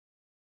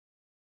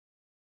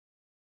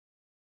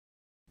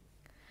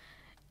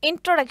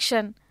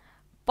Introduction.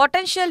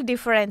 Potential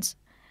difference.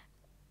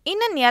 In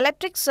an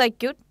electric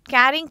circuit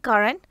carrying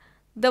current,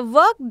 the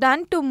work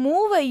done to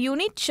move a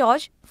unit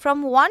charge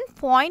from one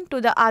point to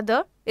the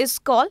other is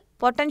called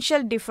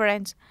potential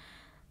difference.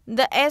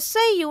 The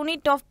SI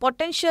unit of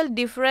potential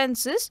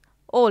difference is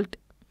volt.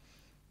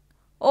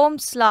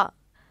 Ohm's law.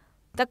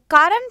 The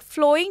current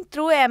flowing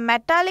through a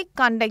metallic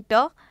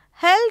conductor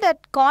held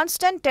at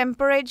constant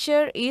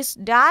temperature is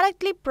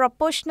directly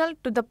proportional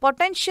to the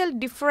potential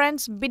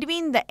difference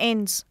between the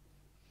ends.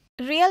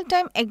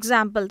 Real-time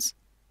examples: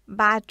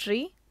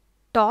 battery,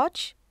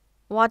 torch,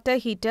 water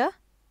heater,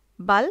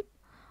 bulb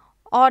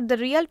are the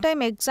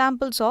real-time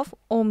examples of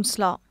Ohm's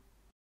law.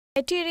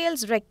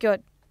 Materials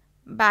required: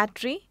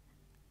 battery,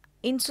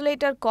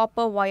 insulator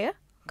copper wire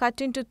cut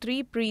into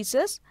 3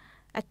 pieces,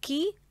 a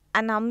key,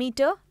 an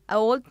ammeter, a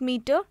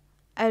voltmeter,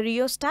 a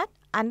rheostat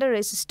and a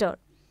resistor.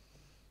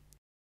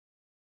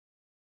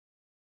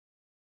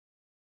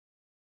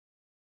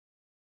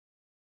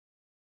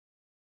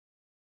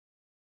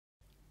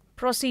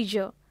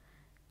 Procedure.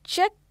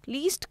 Check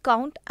least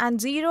count and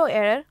zero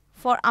error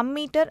for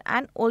ammeter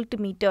and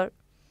voltmeter.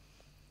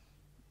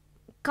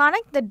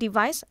 Connect the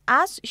device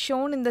as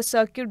shown in the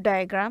circuit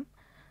diagram.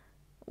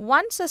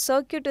 Once a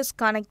circuit is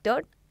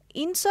connected,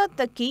 insert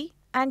the key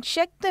and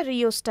check the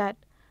rheostat.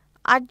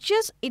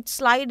 Adjust its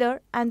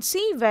slider and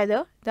see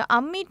whether the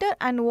ammeter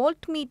and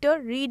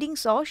voltmeter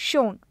readings are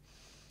shown.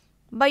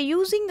 By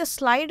using the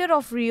slider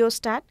of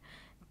rheostat,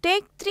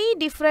 take 3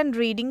 different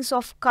readings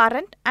of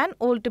current and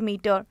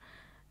voltmeter.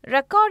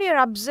 Record your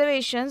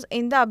observations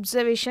in the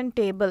observation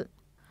table.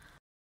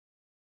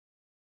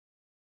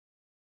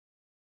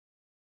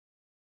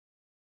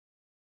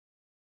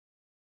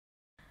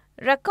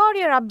 Record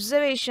your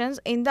observations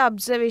in the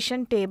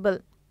observation table.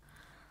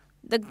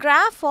 The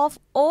graph of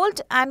volt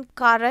and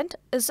current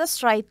is a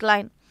straight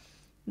line.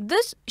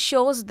 This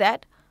shows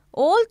that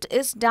volt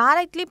is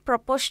directly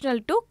proportional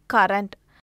to current.